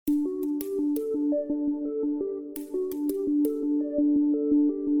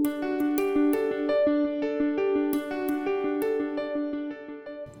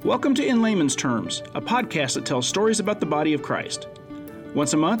Welcome to In Layman's Terms, a podcast that tells stories about the body of Christ.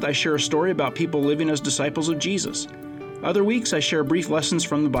 Once a month, I share a story about people living as disciples of Jesus. Other weeks, I share brief lessons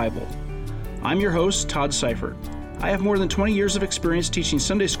from the Bible. I'm your host, Todd Seifert. I have more than 20 years of experience teaching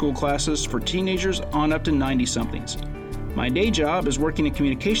Sunday school classes for teenagers on up to 90-somethings. My day job is working in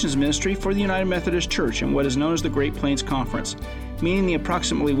communications ministry for the United Methodist Church in what is known as the Great Plains Conference, meaning the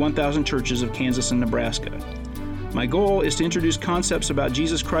approximately 1,000 churches of Kansas and Nebraska. My goal is to introduce concepts about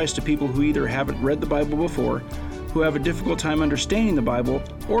Jesus Christ to people who either haven't read the Bible before, who have a difficult time understanding the Bible,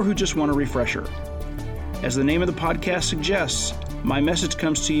 or who just want a refresher. As the name of the podcast suggests, my message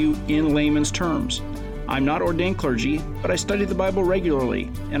comes to you in layman's terms. I'm not ordained clergy, but I study the Bible regularly,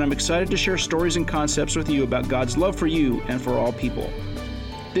 and I'm excited to share stories and concepts with you about God's love for you and for all people.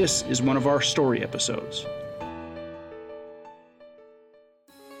 This is one of our story episodes.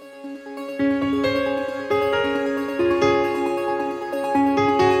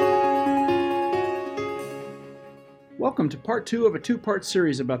 Welcome to part 2 of a 2-part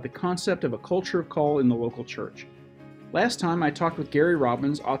series about the concept of a culture of call in the local church. Last time I talked with Gary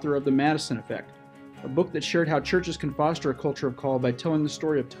Robbins, author of The Madison Effect, a book that shared how churches can foster a culture of call by telling the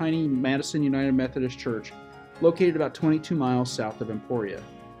story of tiny Madison United Methodist Church, located about 22 miles south of Emporia.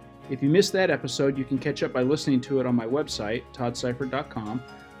 If you missed that episode, you can catch up by listening to it on my website, toddseifert.com,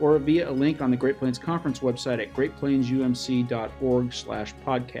 or via a link on the Great Plains Conference website at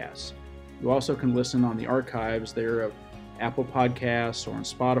greatplainsumc.org/podcasts. You also can listen on the archives there of Apple Podcasts or on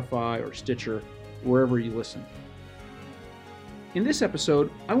Spotify or Stitcher, wherever you listen. In this episode,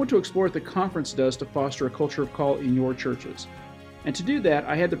 I want to explore what the conference does to foster a culture of call in your churches. And to do that,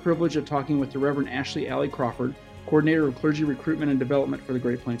 I had the privilege of talking with the Reverend Ashley Alley Crawford, coordinator of clergy recruitment and development for the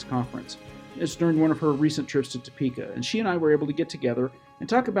Great Plains Conference. It's during one of her recent trips to Topeka, and she and I were able to get together and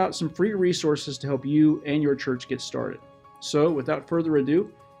talk about some free resources to help you and your church get started. So, without further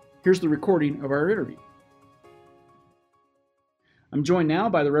ado, here's the recording of our interview. I'm joined now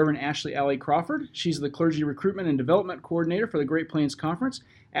by the Reverend Ashley Alley Crawford. She's the Clergy Recruitment and Development Coordinator for the Great Plains Conference.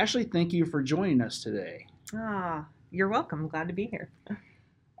 Ashley, thank you for joining us today. You're welcome. Glad to be here.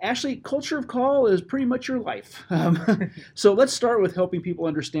 Ashley, culture of call is pretty much your life. So let's start with helping people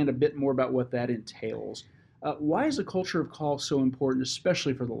understand a bit more about what that entails. Why is a culture of call so important,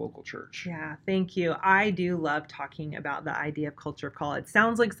 especially for the local church? Yeah, thank you. I do love talking about the idea of culture of call. It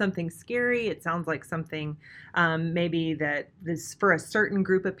sounds like something scary. It sounds like something maybe that is for a certain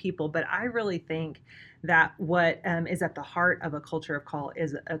group of people, but I really think that what is at the heart of a culture of call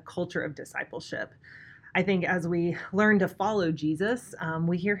is a culture of discipleship. I think as we learn to follow Jesus,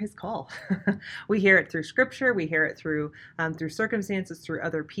 we hear his call. We hear it through scripture. We hear it through circumstances, through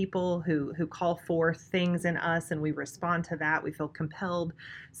other people who call forth things in us, and we respond to that. We feel compelled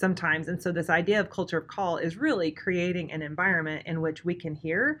sometimes. And so this idea of culture of call is really creating an environment in which we can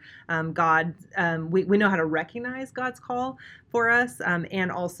hear God. We know how to recognize God's call for us,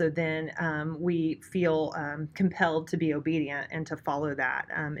 and also then we feel compelled to be obedient and to follow that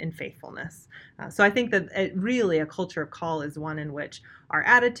in faithfulness. So I think that really a culture of call is one in which our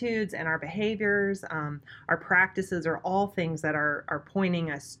attitudes and our behaviors, our practices are all things that are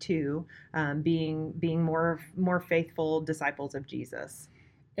pointing us to being more faithful disciples of Jesus.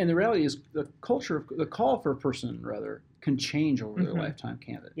 And the reality is the call for a person, rather, can change over their lifetime,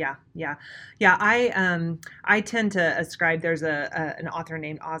 can't it? Yeah. I tend to ascribe, there's an author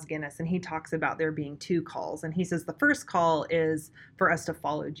named Os Guinness, and he talks about there being 2 calls. And he says the first call is for us to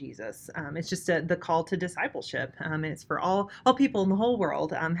follow Jesus. It's just the call to discipleship. And it's for all people in the whole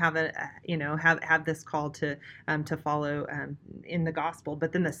world have this call to follow in the gospel.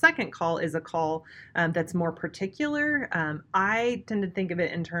 But then the second call is a call that's more particular. I tend to think of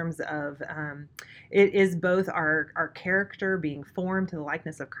it in terms of it is both our character being formed to the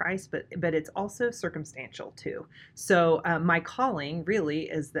likeness of Christ, but it's also circumstantial too. So my calling really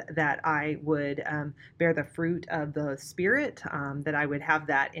is that I would bear the fruit of the Spirit, that I would have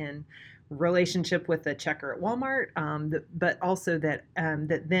that in relationship with the checker at Walmart, but also that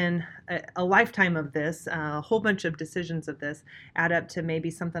then a lifetime of this, a whole bunch of decisions of this add up to maybe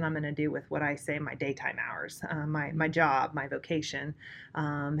something I'm going to do with what I say my daytime hours, my job, my vocation,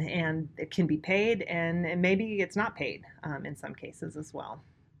 and it can be paid and maybe it's not paid in some cases as well.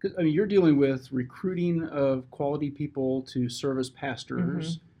 I mean, you're dealing with recruiting of quality people to serve as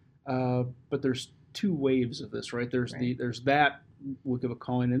pastors, but there's 2 waves of this, right? There's that look of a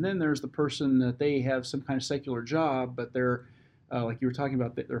calling, and then there's the person that they have some kind of secular job, but they're like you were talking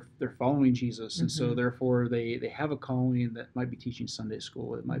about, they're following Jesus, and so therefore they have a calling that might be teaching Sunday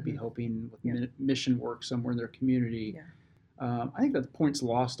school, it might be helping with mission work somewhere in their community. I think that point's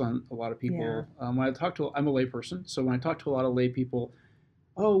lost on a lot of people. When I'm a layperson, so when I talk to a lot of lay people,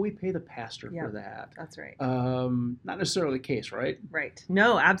 oh, we pay the pastor for Yep, that. that's right. Not necessarily the case, right? Right.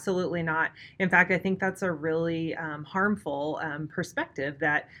 No, absolutely not. In fact, I think that's a really harmful perspective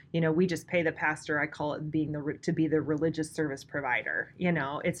that, we just pay the pastor. I call it to be the religious service provider.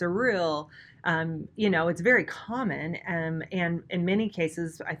 It's a real, it's very common. And in many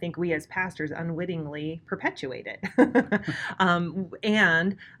cases, I think we as pastors unwittingly perpetuate it.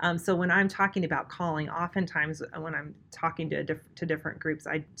 So when I'm talking about calling, oftentimes when I'm talking to different groups,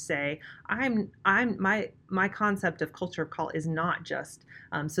 I say, my concept of culture of call is not just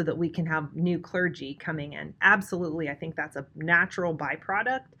so that we can have new clergy coming in. Absolutely, I think that's a natural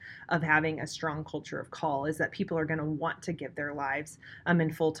byproduct of having a strong culture of call, is that people are going to want to give their lives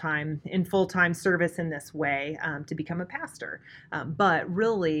in full-time service in this way to become a pastor. But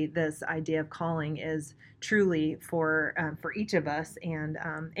really, this idea of calling is truly for each of us, and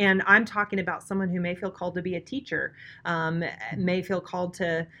I'm talking about someone who may feel called to be a teacher, may feel called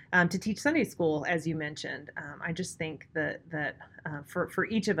to teach Sunday school, as you mentioned. I just think that for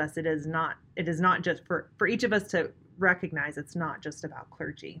each of us, it is not just for each of us to recognize it's not just about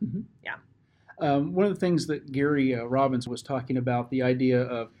clergy. Mm-hmm. Yeah. One of the things that Gary Robbins was talking about, the idea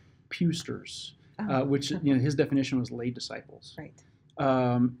of pewsters, which his definition was lay disciples. Right.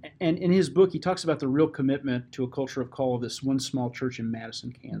 And in his book, he talks about the real commitment to a culture of call of this one small church in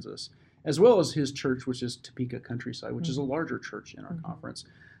Madison, Kansas, as well as his church, which is Topeka Countryside, which is a larger church in our conference.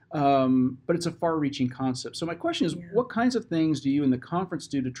 But it's a far-reaching concept. So my question is, what kinds of things do you and the conference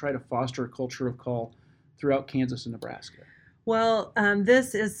do to try to foster a culture of call throughout Kansas and Nebraska? Well,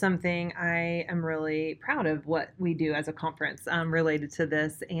 this is something I am really proud of what we do as a conference related to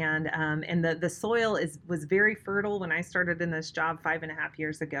this, and the soil was very fertile when I started in this job 5.5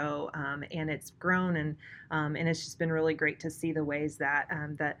 years ago, and it's grown, and it's just been really great to see the ways that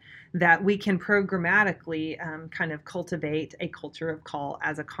that we can programmatically kind of cultivate a culture of call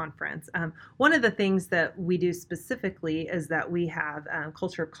as a conference. One of the things that we do specifically is that we have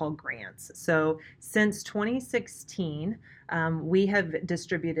culture of call grants. So since 2016. We have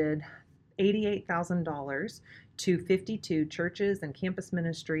distributed $88,000 to 52 churches and campus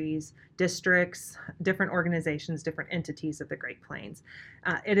ministries, districts, different organizations, different entities of the Great Plains.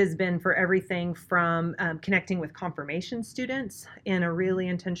 It has been for everything from connecting with confirmation students in a really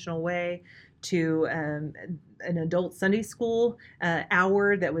intentional way to an adult Sunday school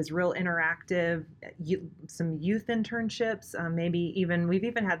hour that was real interactive, some youth internships, we've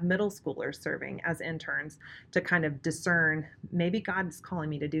even had middle schoolers serving as interns to kind of discern, maybe God is calling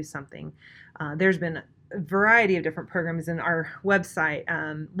me to do something. There's been a variety of different programs, and our website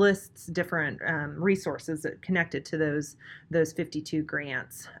lists different resources that connected to those 52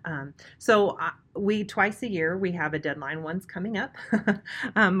 grants. So we twice a year we have a deadline. One's coming up,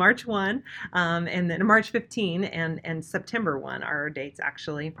 March 1, and then March 15 and September 1 are our dates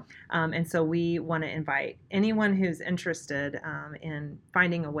actually. And so we want to invite anyone who's interested in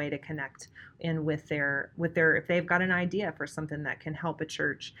finding a way to connect in with their if they've got an idea for something that can help a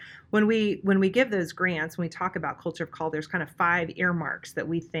church. When we give those grants, when we talk about culture of call, there's kind of 5 earmarks that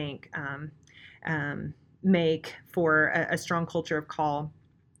we think make for a strong culture of call.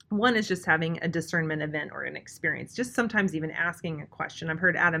 One is just having a discernment event or an experience, just sometimes even asking a question. I've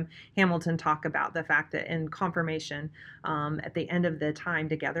heard Adam Hamilton talk about the fact that in confirmation, at the end of the time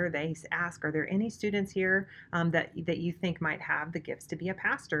together, they ask, are there any students here that you think might have the gifts to be a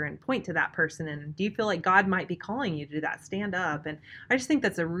pastor, and point to that person, and do you feel like God might be calling you to do that? Stand up. And I just think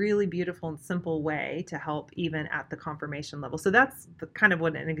that's a really beautiful and simple way to help even at the confirmation level. So that's kind of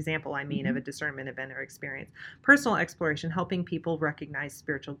what an example I mean of a discernment event or experience. Personal exploration, helping people recognize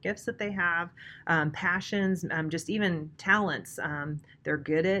spiritual gifts that they have, passions, just even talents. They're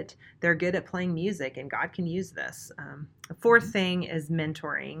good at playing music, and God can use this. The fourth thing is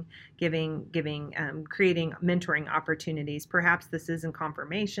mentoring, creating mentoring opportunities. Perhaps this is in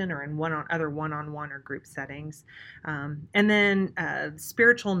confirmation or in other one-on-one or group settings. And then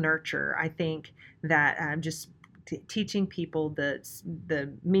spiritual nurture. I think that just teaching people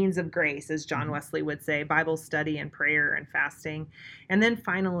the means of grace, as John Wesley would say, Bible study and prayer and fasting. And then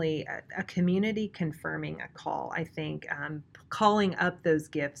finally, a community confirming a call. I think calling up those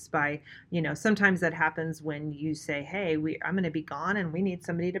gifts by, sometimes that happens when you say, hey, I'm going to be gone and we need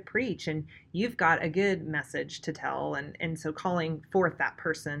somebody to preach, and you've got a good message to tell. And so calling forth that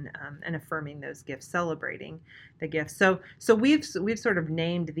person and affirming those gifts, celebrating the gifts. So we've sort of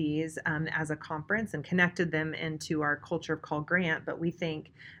named these as a conference and connected them into our Culture of Call grant, but we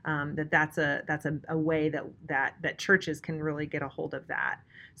think that's a way that churches can really get a hold of that.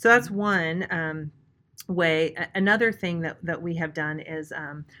 So that's one. Another thing that we have done is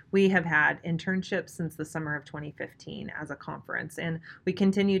we have had internships since the summer of 2015 as a conference, and we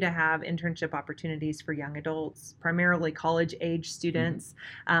continue to have internship opportunities for young adults, primarily college age students,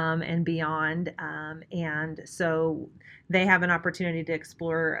 and beyond. And so they have an opportunity to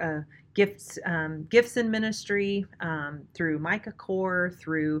explore gifts in ministry through Micah Core,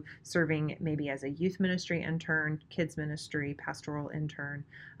 through serving maybe as a youth ministry intern, kids ministry, pastoral intern,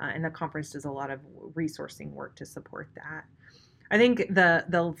 and the conference does a lot of resourcing work to support that. I think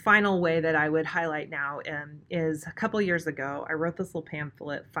the final way that I would highlight now is a couple years ago, I wrote this little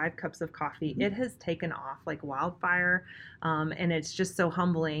pamphlet, 5 Cups of Coffee. It has taken off like wildfire, and it's just so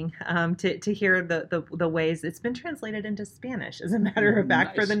humbling to hear the ways it's been translated into Spanish, as a matter of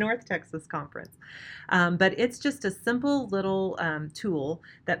fact, for the North Texas Conference. But it's just a simple little tool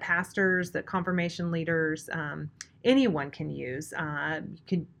that pastors, that confirmation leaders, anyone can use.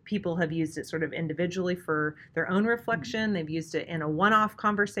 People have used it sort of individually for their own reflection. They've used it in a one-off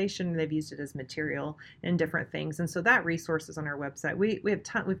conversation. They've used it as material in different things. And so that resource is on our website.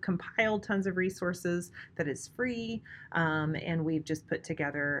 We've compiled tons of resources that is free, and we've just put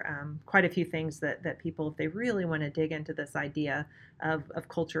together quite a few things that people, if they really want to dig into this idea of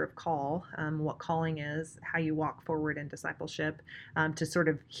culture of call, what calling is, how you walk forward in discipleship, to sort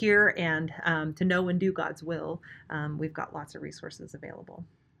of hear and to know and do God's will, we've got lots of resources available.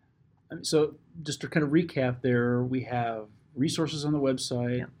 So just to kind of recap there, we have resources on the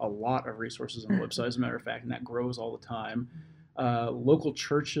website, a lot of resources on the website, as a matter of fact, and that grows all the time. Local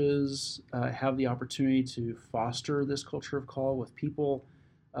churches have the opportunity to foster this culture of call with people.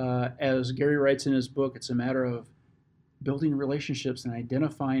 As Gary writes in his book, it's a matter of building relationships and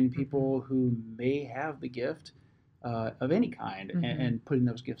identifying people who may have the gift of any kind, and putting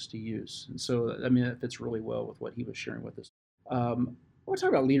those gifts to use. And so, I mean, that fits really well with what he was sharing with us. I want to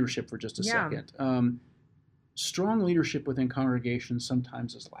talk about leadership for just a second. Strong leadership within congregations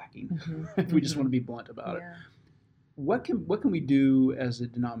sometimes is lacking, if we just want to be blunt about it. What can we do as a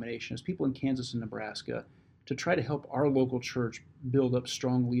denomination, as people in Kansas and Nebraska, to try to help our local church build up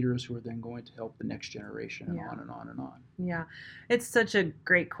strong leaders who are then going to help the next generation, and on and on and on? Yeah, it's such a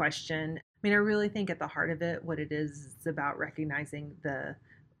great question. I mean, I really think at the heart of it, what it is about recognizing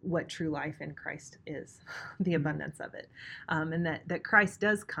what true life in Christ is, the abundance of it, and that Christ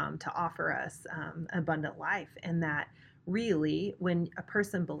does come to offer us abundant life, and that really, when a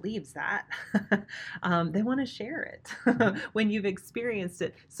person believes that, they want to share it. When you've experienced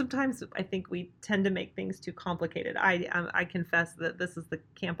it, sometimes I think we tend to make things too complicated. I confess that this is the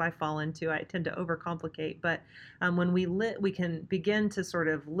camp I fall into. I tend to overcomplicate, but when we can begin to sort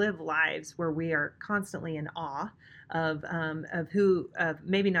of live lives where we are constantly in awe of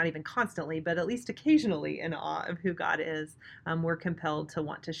maybe not even constantly, but at least occasionally in awe of who God is, we're compelled to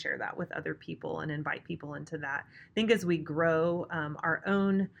want to share that with other people and invite people into that. I think as we grow our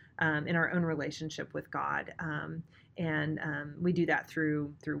own in our own relationship with God, and we do that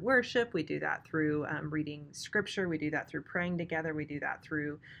through worship. We do that through reading scripture. We do that through praying together. We do that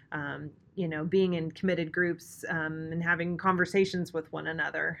through being in committed groups and having conversations with one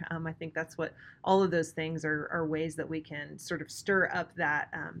another. I think that's what all of those things are ways that we can sort of stir up that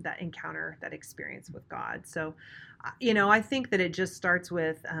encounter, that experience with God. So, I think that it just starts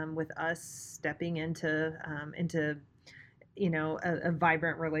with us stepping into a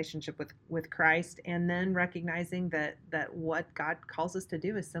vibrant relationship with Christ, and then recognizing that what God calls us to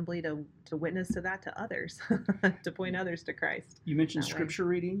do is simply to witness to that to others, to point others to Christ. You mentioned scripture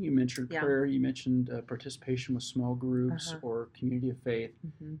reading, you mentioned prayer, you mentioned participation with small groups or community of faith.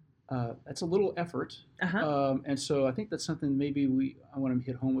 That's a little effort, and so I think that's something maybe I want to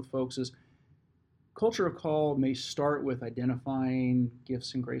hit home with folks is culture of call may start with identifying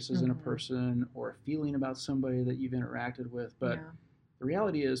gifts and graces in a person or a feeling about somebody that you've interacted with. But the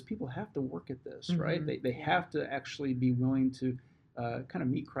reality is people have to work at this, right? They have to actually be willing to kind of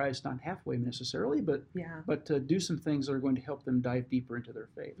meet Christ, not halfway necessarily, but to do some things that are going to help them dive deeper into their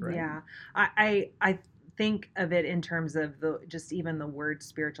faith, right? Yeah, I think of it in terms of even the word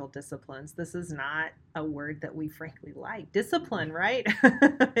spiritual disciplines. This is not a word that we frankly like. Discipline, right?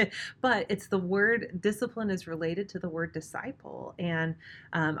 But it's the word discipline is related to the word disciple. And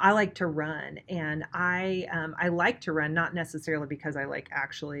I like to run, and I like to run not necessarily because I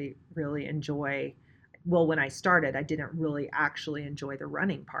actually really enjoy. Well, when I started, I didn't really actually enjoy the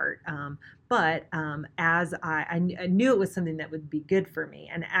running part. But as I knew it was something that would be good for me.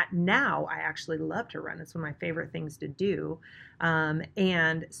 And now I actually love to run. It's one of my favorite things to do.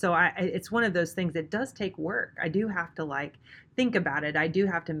 And so it's one of those things that does take work. I do have to think about it. I do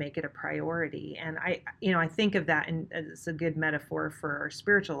have to make it a priority. And I think of that, and it's a good metaphor for our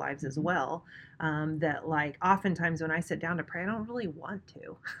spiritual lives as well. That oftentimes when I sit down to pray, I don't really want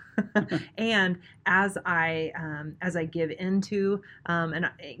to. And as I give into and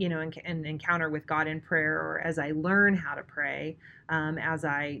encounter with God in prayer, or as I learn how to pray, as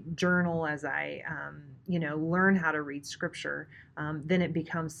I journal, as I learn how to read Scripture, then it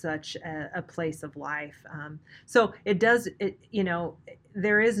becomes such a place of life. So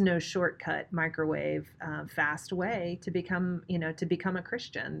there is no shortcut, microwave, fast way to become a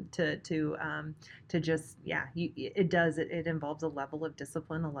Christian. It involves a level of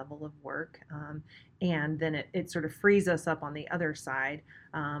discipline, a level of work, and then it sort of frees us up on the other side.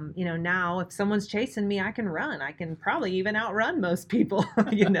 Now if someone's chasing me, I can run. I can probably even outrun most people,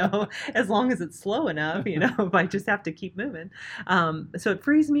 as long as it's slow enough, if I just have to keep moving. So it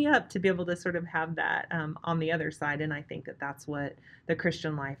frees me up to be able to sort of have that on the other side. And I think that that's what the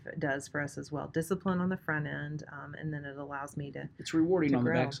Christian life does for us as well. Discipline on the front end, and then it allows me to It's rewarding on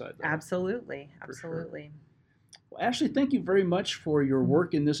grow. The backside, though. Absolutely. Sure. Well, Ashley, thank you very much for your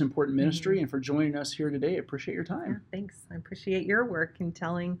work in this important ministry and for joining us here today. I appreciate your time. Yeah, thanks. I appreciate your work in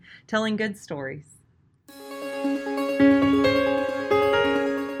telling good stories.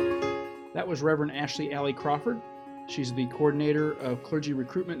 That was Reverend Ashley Alley Crawford. She's the coordinator of clergy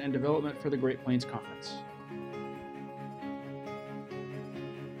recruitment and development for the Great Plains Conference.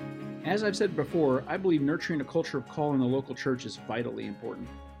 As I've said before, I believe nurturing a culture of call in the local church is vitally important.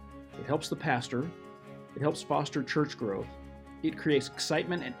 It helps the pastor. It helps foster church growth. It creates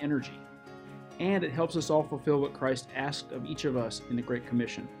excitement and energy. And it helps us all fulfill what Christ asked of each of us in the Great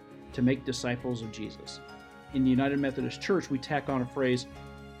Commission, to make disciples of Jesus. In the United Methodist Church, we tack on a phrase,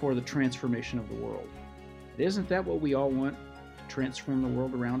 for the transformation of the world. Isn't that what we all want? To transform the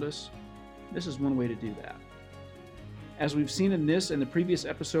world around us? This is one way to do that. As we've seen in this and the previous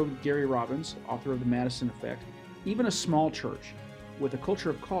episode with Gary Robbins, author of The Madison Effect, even a small church with a culture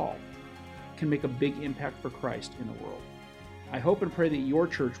of call can make a big impact for Christ in the world. I hope and pray that your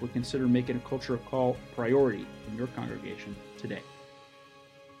church would consider making a culture of call a priority in your congregation today.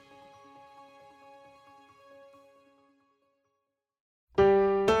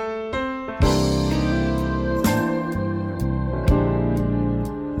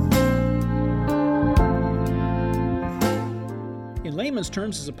 In Layman's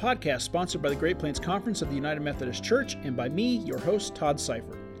Terms is a podcast sponsored by the Great Plains Conference of the United Methodist Church and by me, your host, Todd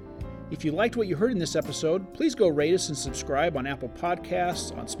Seifert. If you liked what you heard in this episode, please go rate us and subscribe on Apple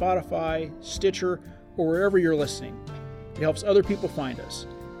Podcasts, on Spotify, Stitcher, or wherever you're listening. It helps other people find us.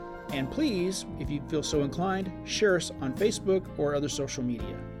 And please, if you feel so inclined, share us on Facebook or other social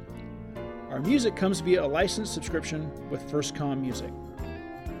media. Our music comes via a licensed subscription with First Com Music.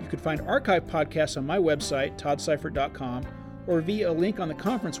 You can find archive podcasts on my website, toddseifert.com, or via a link on the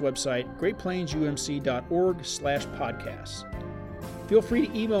conference website, greatplainsumc.org/podcasts. Feel free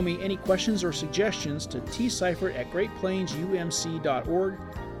to email me any questions or suggestions to tseifert@greatplainsumc.org,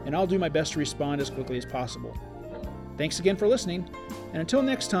 and I'll do my best to respond as quickly as possible. Thanks again for listening, and until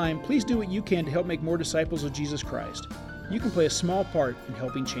next time, please do what you can to help make more disciples of Jesus Christ. You can play a small part in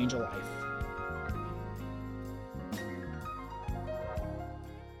helping change a life.